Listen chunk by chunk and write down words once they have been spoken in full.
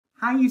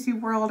Hi YouTube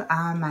world,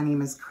 my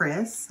name is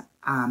Chris.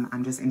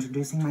 I'm just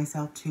introducing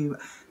myself to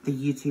the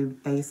YouTube,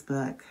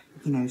 Facebook,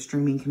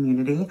 streaming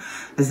community.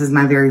 This is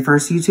my very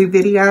first YouTube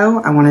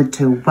video. I wanted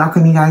to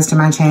welcome you guys to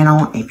my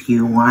channel. If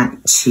you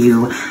want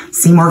to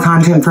see more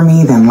content from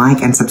me, then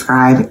like and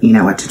subscribe. You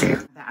know what to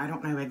do. I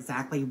don't know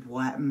exactly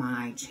what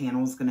my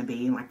channel's gonna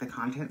be, like the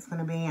content's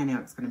gonna be. I know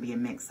it's gonna be a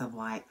mix of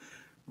like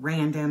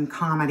random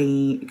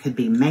comedy. It could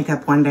be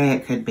makeup one day,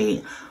 it could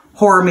be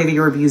horror movie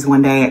reviews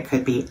one day, it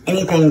could be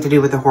anything to do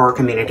with the horror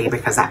community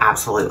because I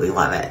absolutely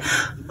love it.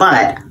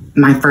 But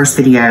my first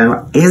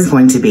video is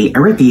going to be a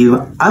review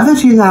of the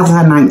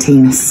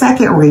 2019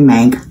 second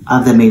remake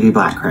of the movie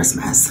Black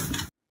Christmas.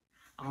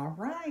 All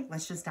right,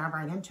 let's just dive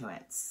right into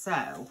it.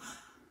 So,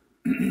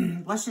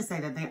 let's just say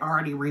that they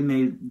already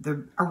removed,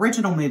 the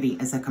original movie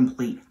is a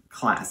complete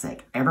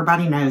classic.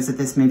 Everybody knows that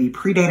this movie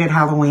predated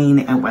Halloween.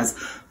 It was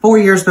 4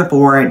 years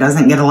before. It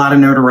doesn't get a lot of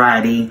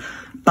notoriety.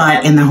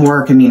 But in the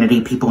horror community,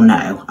 people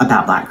know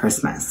about Black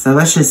Christmas. So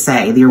let's just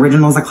say the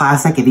original is a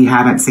classic. If you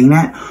haven't seen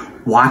it,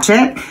 watch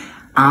it.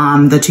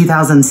 The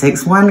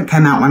 2006 one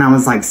came out when I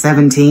was like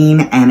 17,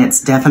 and it's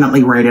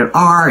definitely rated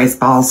R. It's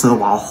balls to the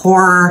wall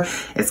horror.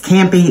 It's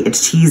campy.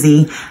 It's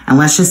cheesy. And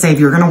let's just say if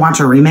you're going to watch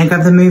a remake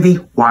of the movie,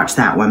 watch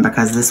that one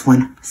because this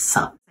one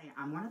sucks.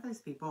 I'm one of those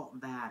people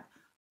that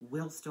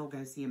will still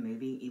go see a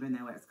movie even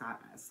though it's got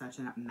such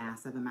a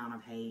massive amount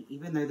of hate,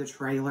 even though the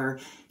trailer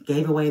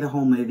gave away the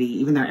whole movie,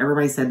 even though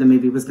everybody said the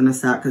movie was going to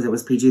suck because it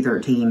was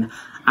PG-13,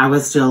 I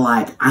was still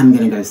like, I'm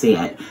going to go see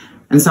it.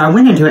 And so I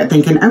went into it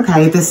thinking,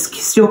 okay, this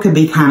still could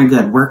be kind of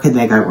good. Where could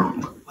they go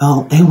wrong?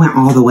 Well, they went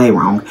all the way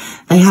wrong.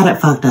 They had it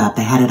fucked up.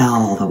 They had it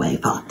all the way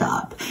fucked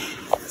up.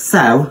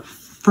 So,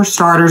 for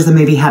starters, the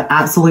movie had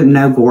absolute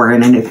no gore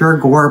in it. If you're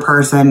a gore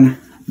person,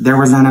 there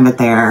was none of it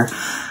there.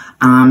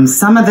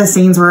 Some of the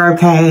scenes were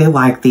okay,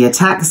 like the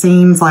attack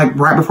scenes, like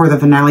right before the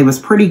finale was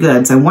pretty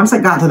good. So once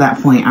it got to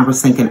that point, I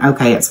was thinking,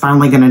 okay, it's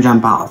finally going to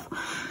jump off.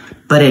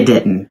 But it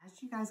didn't.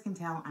 As you guys can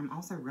tell, I'm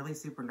also really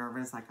super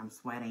nervous, like I'm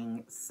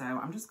sweating. So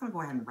I'm just going to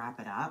go ahead and wrap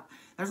it up.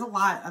 There's a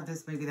lot of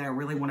this movie that I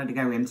really wanted to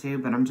go into,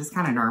 but I'm just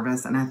kind of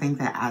nervous. And I think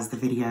that as the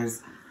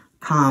videos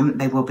come,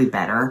 they will be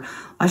better.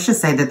 Let's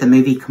just say that the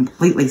movie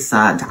completely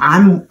sucked.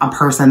 I'm a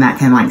person that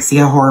can like see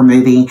a horror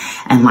movie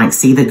and like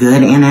see the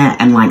good in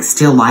it and like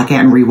still like it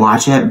and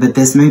rewatch it. But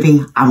this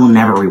movie, I will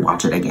never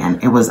rewatch it again.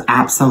 It was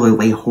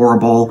absolutely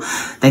horrible.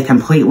 They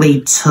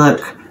completely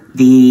took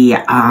the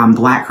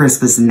Black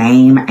Christmas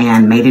name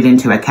and made it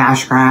into a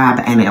cash grab,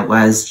 and it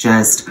was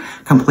just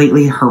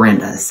completely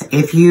horrendous.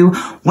 If you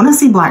want to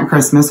see Black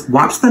Christmas,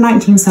 watch the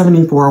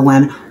 1974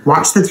 one,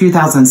 watch the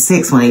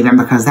 2006 one even,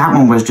 because that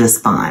one was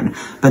just fun.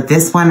 But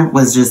this one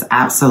was just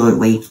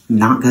absolutely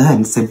not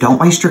good. So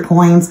don't waste your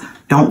coins.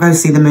 Don't go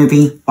see the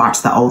movie.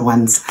 Watch the old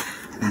ones.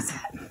 And that's it.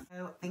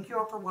 Thank you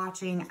all for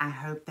watching. I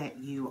hope that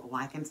you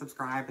like and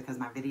subscribe because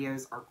my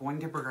videos are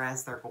going to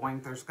progress.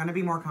 There's going to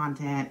be more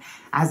content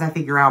as I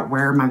figure out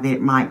where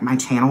my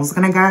channel is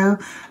going to go.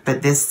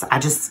 But this,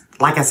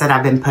 like I said,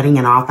 I've been putting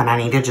it off and I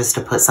needed just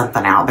to put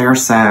something out there.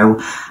 So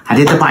I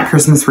did the Black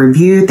Christmas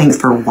review. Thanks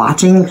for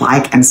watching.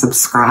 Like and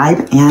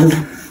subscribe and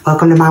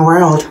welcome to my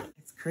world.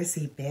 It's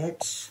Chrissy,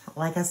 bitch.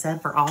 Like I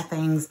said, for all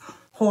things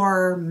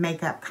horror,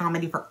 makeup,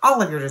 comedy, for all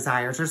of your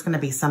desires. There's going to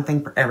be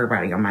something for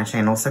everybody on my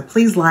channel. So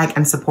please like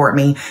and support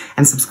me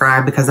and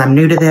subscribe because I'm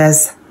new to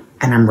this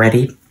and I'm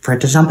ready for it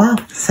to jump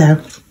off. So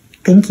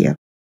thank you.